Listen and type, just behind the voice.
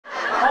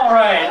All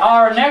right,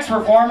 our next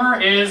performer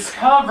is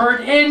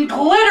covered in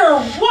glitter.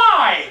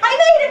 Why? I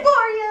made it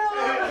for you!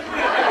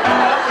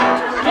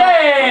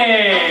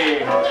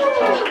 Yay!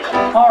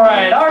 All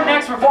right, our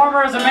next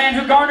performer is a man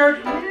who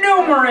garnered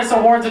numerous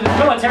awards in his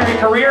military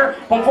career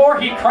before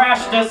he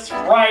crashed us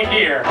right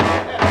here.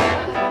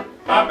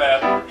 My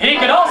bad. He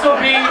could also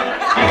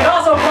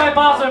quite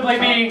possibly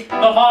be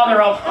the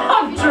father of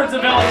hundreds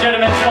of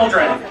illegitimate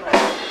children.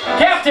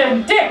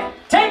 Captain Dick,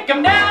 take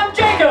him down,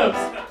 Jacobs!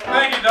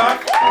 Thank you,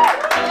 Doc.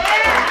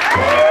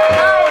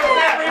 How is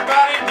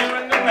everybody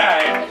doing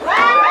tonight?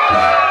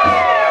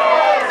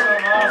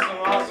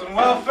 Awesome.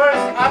 Well, first,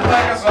 I'd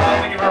like us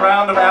all to give a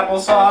round of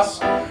applesauce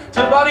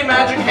to Buddy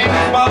Magic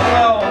Hayden's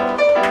Balwell.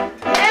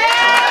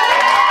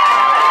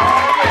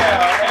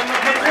 Yeah, and the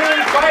platoon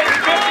fighting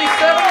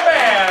 57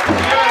 band.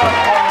 Give it up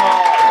for them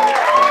all.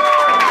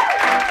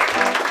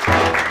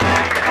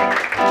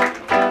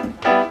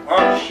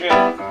 Oh, shit.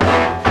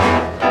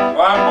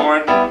 Well, I'm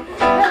bored.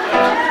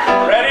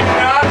 Ready or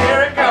not,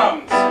 here it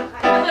comes.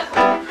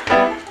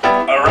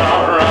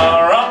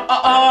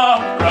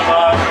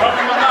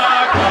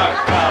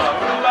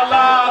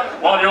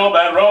 Want your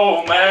bad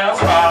romance?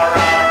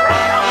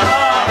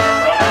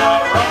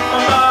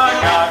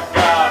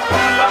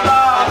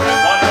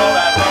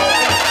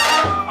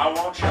 I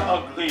want you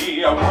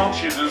ugly, I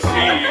want you diseased. I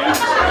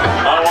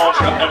want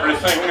you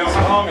everything as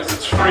long as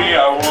it's free.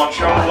 I want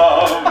your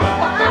love.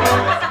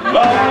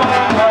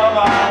 Love,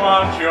 I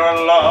want your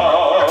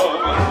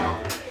love.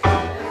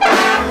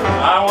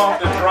 I want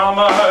the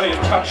drama, you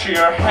touch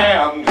your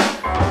hand.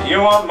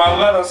 You want my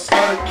letter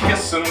started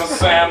kissing the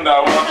sand. I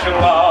want your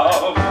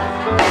love.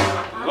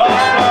 Love, I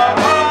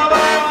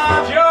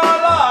want your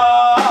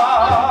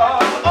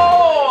love.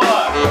 Oh,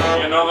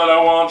 you know that I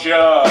want you,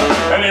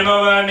 and you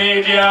know that I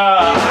need you.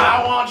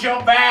 I want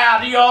your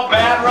bad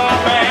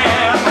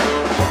romance.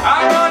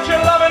 I want your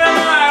loving and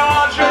I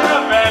want your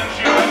revenge.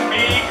 You and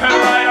me could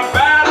write a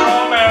bad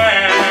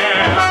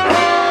romance.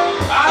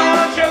 I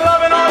want your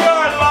loving, all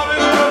your love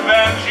is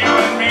revenge. You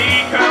and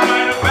me could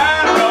write a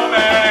bad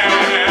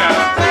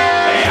romance.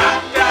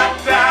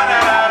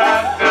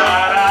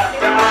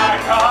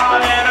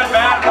 Caught in a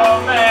bad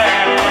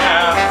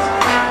romance.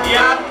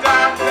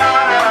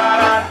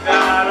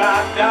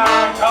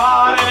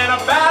 Caught in a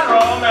bad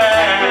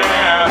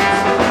romance.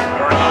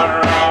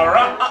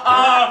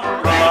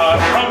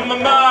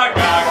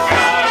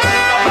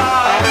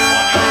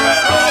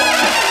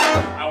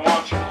 I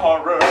want your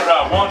horror,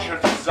 I want your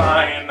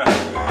design.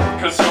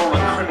 Cause you're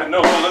a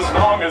criminal as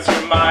long as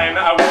you're mine.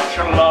 I want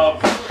your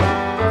love.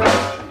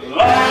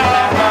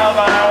 Love,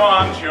 I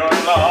want your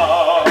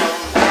love.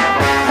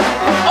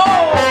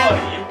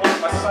 Oh, you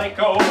want my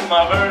psycho,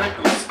 my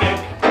vertical stick.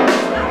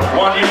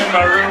 Want you in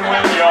my room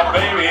when your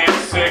baby is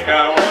sick. I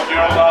want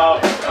your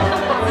love.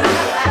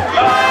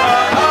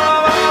 Love, I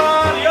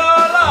want your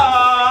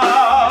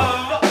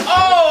love. Oh,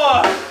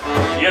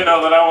 you know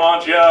that I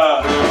want you,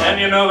 and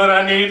you know that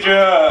I need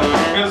you.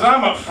 Cause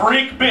I'm a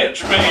freak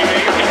bitch,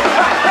 baby.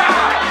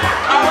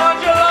 I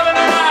want your loving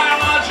and I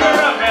want your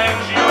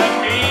revenge. You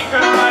and me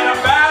could write a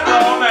bad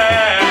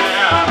romance.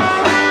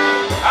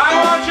 I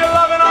want your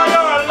love and all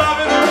your love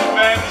is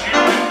revenge. You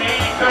and me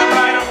could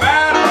write a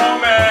bad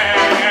romance.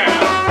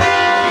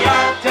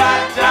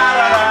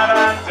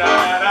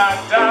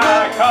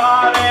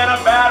 Caught in a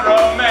bad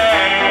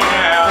romance.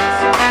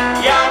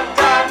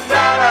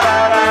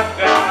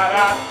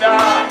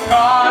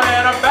 Caught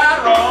in a bad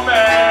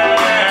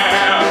romance.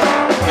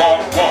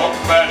 Walk, walk,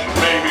 fashion,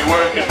 baby,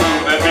 working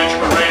through that bitch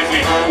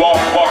crazy. Walk,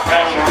 walk,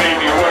 fashion,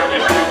 baby,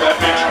 working through that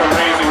bitch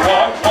crazy.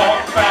 Walk, walk,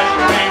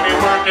 fashion, baby,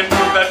 working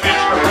through that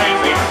bitch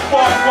crazy.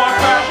 Walk, walk,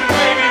 fashion,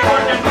 baby,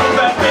 working through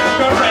that bitch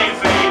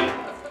crazy.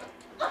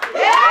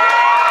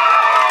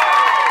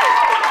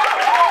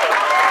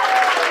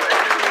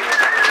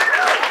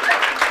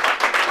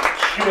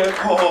 Je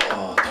crois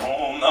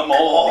ton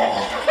amour.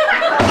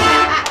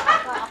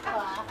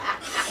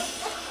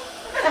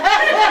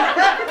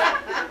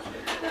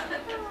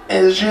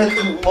 Et j'ai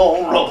tout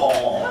mon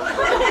rebond.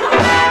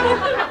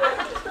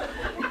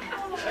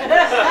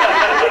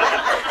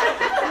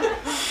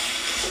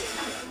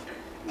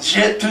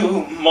 J'ai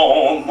tout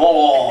mon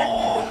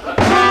mot.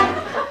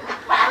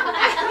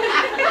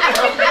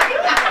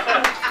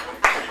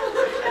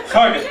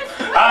 Fuck it.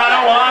 I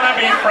don't wanna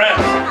be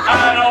friends.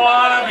 I don't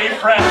wanna be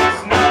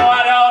friends. No,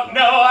 I don't.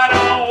 No, I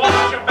don't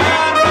want your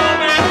bad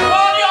romance. I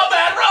want your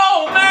bad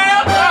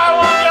romance. I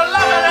want your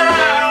loving and I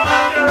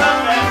want your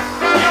romance.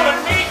 You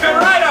and me could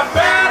write a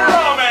bad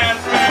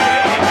romance,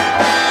 baby.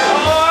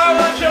 Oh, I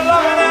want your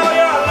loving and all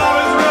your love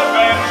is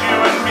revenge. You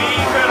and me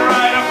could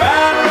write a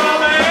bad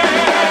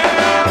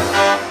romance.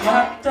 Da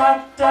da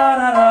da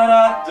da da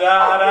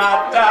da da.